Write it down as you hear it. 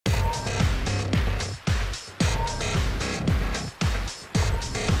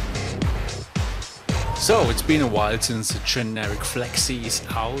So it's been a while since Generic Flexi is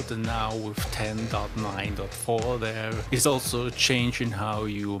out, and now with 10.9.4 there is also a change in how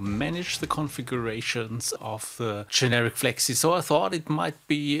you manage the configurations of the Generic Flexi. So I thought it might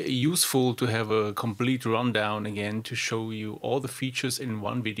be useful to have a complete rundown again to show you all the features in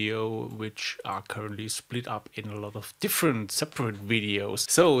one video, which are currently split up in a lot of different separate videos.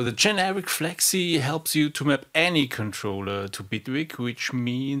 So the Generic Flexi helps you to map any controller to Bitwig, which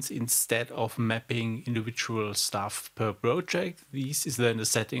means instead of mapping individual stuff per project, this is then the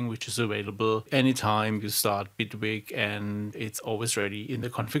setting which is available anytime you start Bitwig, and it's always ready in the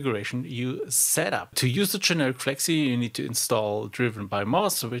configuration you set up. To use the Generic Flexi, you need to install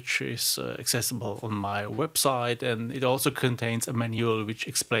DrivenByMoss, which is accessible on my website, and it also contains a manual which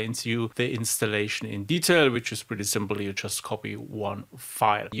explains you the installation in detail, which is pretty simple. You just copy one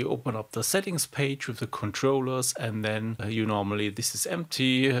file. You open up the settings page with the controllers, and then this is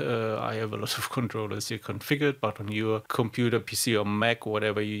empty. I have a lot of controllers here configured, but on your computer, PC or Mac,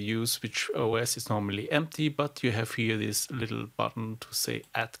 whatever you use, which OS, is normally empty, but you have here this little button to say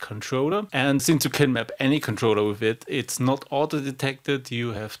add controller. And since you can map any controller with it, it's not auto-detected.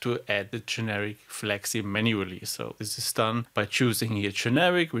 You have to add the Generic Flexi manually. So this is done by choosing here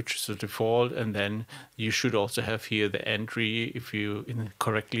generic, which is the default, and then you should also have here the entry. If you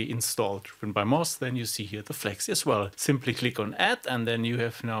correctly installed DrivenByMoss, then you see here the Flexi as well. Simply click on add, and then you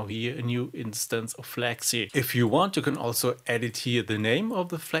have now here a new instance of Flexi. If you want, you can also edit here the name of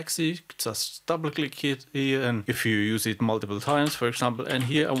the Flexi. Just double click it here, and if you use it multiple times, for example, and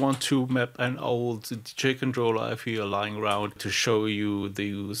here I want to map an old DJ controller I have here lying around to show you the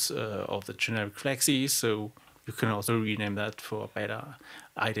use of the Generic Flexi. So you can also rename that for better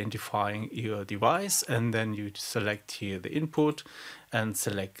identifying your device, and then you select here the input and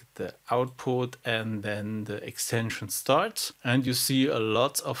select the output, and then the extension starts, and you see a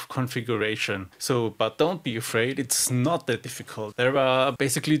lot of configuration. But don't be afraid, it's not that difficult. There are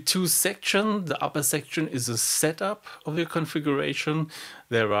basically two sections. The upper section is a setup of your configuration.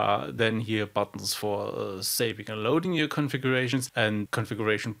 There are then here buttons for saving and loading your configurations, and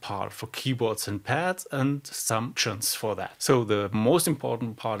configuration part for keyboards and pads, and some options for that. So the most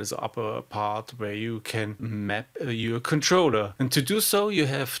important part is the upper part where you can map your controller, and to do so you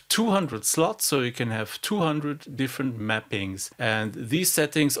have 200 slots, so you can have 200 different mappings, and these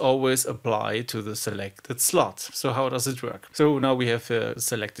settings always apply to the selected slot. So how does it work? So now we have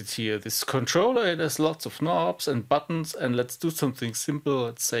selected here this controller. It has lots of knobs and buttons, and let's do something simple.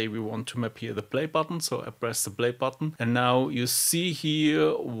 Let's say we want to map here the play button, so I press the play button, and now you see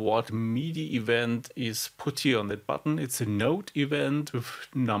here what MIDI event is put here on that button. It's a note event with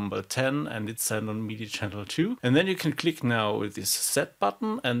number 10, and it's sent on MIDI channel 2, and then you can click now with this set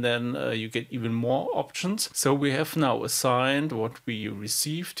button, and then you get even more options. So we have now assigned what we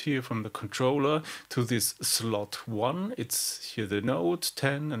received here from the controller to this slot 1. It's here the note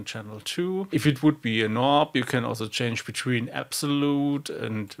 10 and channel 2. If it would be a knob, you can also change between absolute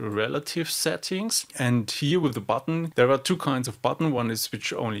and relative settings. And here with the button, there are two kinds of button. One is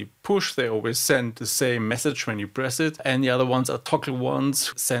which only push, they always send the same message when you press it, and the other ones are toggle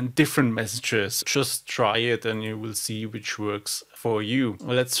ones, send different messages. Just try it and you will see which works for you.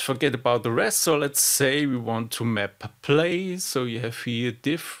 Let's forget about the rest. So let's say we want to map play. So you have here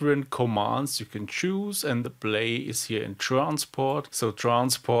different commands you can choose, and the play is here in transport. So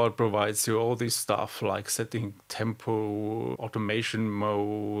transport provides you all this stuff like setting tempo, automation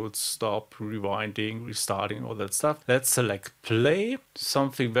mode, stop, rewinding, restarting, all that stuff. Let's select play.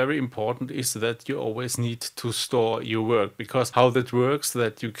 Something very important is that you always need to store your work, because how that works,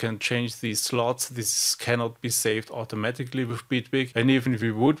 that you can change these slots. This cannot be saved automatically with Bitwig, and even if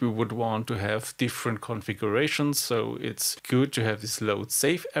we would want to have different configurations. So it's good to have this load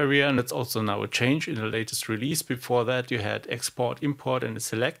save area, and that's also now a change in the latest release. Before that you had export, import, and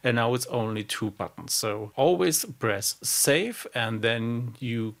select, and now it's only two buttons. So always press save, and then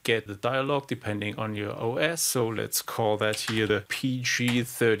you get the dialog depending on your OS. So let's call that here the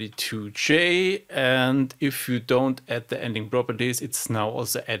PG32J, and if you don't add the ending properties, it's now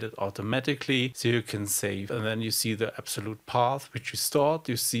also added automatically, so you can save, and then you see the absolute path which you stored.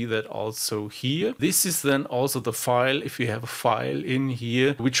 You see that also here. This is then also the file, if you have a file in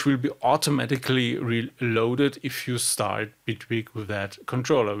here, which will be automatically reloaded if you start Bitwig with that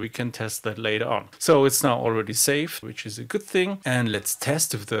controller. We can test that later on. So it's now already saved, which is a good thing. And let's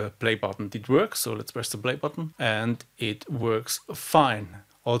test if the play button did work. So let's press the play button, and it works fine.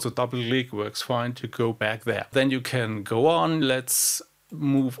 Also double click works fine to go back there. Then you can go on. Let's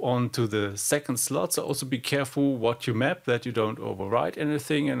move on to the second slot. So also be careful what you map, that you don't overwrite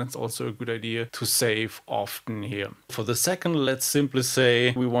anything, and it's also a good idea to save often here. For the second, let's simply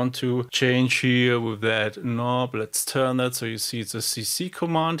say we want to change here with that knob. Let's turn that so you see it's a CC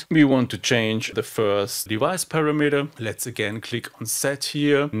command. We want to change the first device parameter. Let's again click on set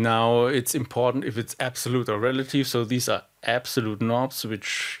here. Now it's important if it's absolute or relative. So these are absolute knobs,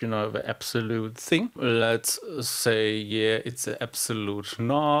 which, you know, the absolute thing. Let's say, yeah, it's an absolute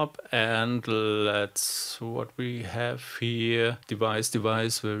knob, and let's, what we have here, device, where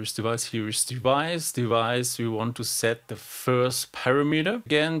is device? Here is device. We want to set the first parameter.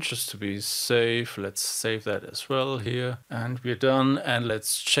 Again, just to be safe, let's save that as well here, and we're done. And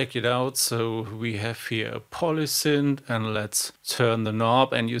let's check it out. So we have here a polysynth, and let's turn the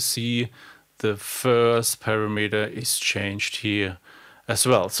knob, and you see the first parameter is changed here as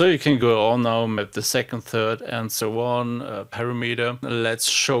well. So you can go on now, map the second, third, and so on parameter. Let's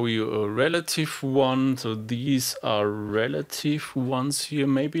show you a relative one. So these are relative ones here.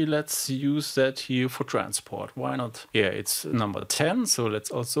 Maybe let's use that here for transport. Why not? Yeah, it's number 10. So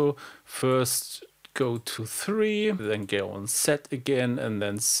let's also first go to 3, then go on set again, and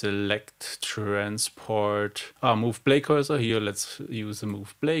then select transport. Move play cursor here. Let's use the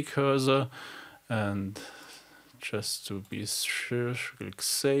move play cursor, and just to be sure, click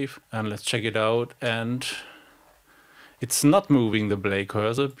save, and let's check it out. And it's not moving the play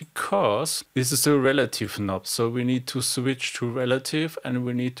cursor because this is a relative knob. So we need to switch to relative, and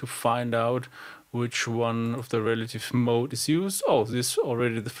we need to find out which one of the relative mode is used. Oh, this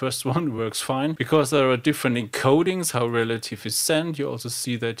already, the first one works fine because there are different encodings how relative is sent. You also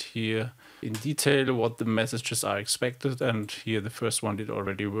see that here in detail what the messages are expected, and here the first one did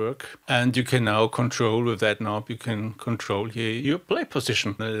already work. And you can now control with that knob, you can control here your play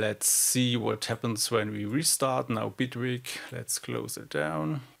position. Let's see what happens when we restart now Bitwig. Let's close it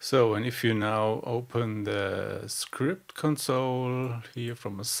down. So, and if you now open the script console here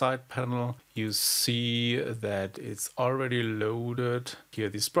from a side panel, you see that it's already loaded here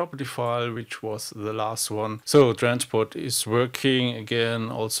this property file, which was the last one. So transport is working again.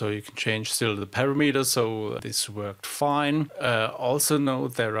 Also you can change still the parameters, so this worked fine. Also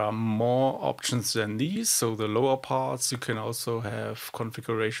note there are more options than these. So the lower parts, you can also have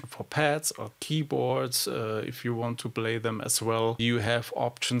configuration for pads or keyboards if you want to play them as well. You have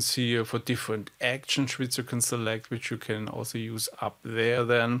options here for different actions which you can select, which you can also use up there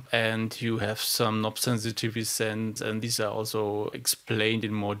then. And you have some knob sensitivity sends, and these are also explained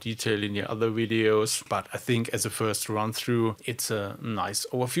in more detail in the other videos. But I think as a first run through, it's a nice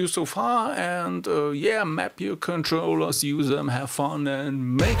overview so far. And yeah, map your controllers, use them, have fun,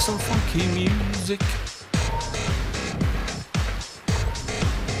 and make some funky music.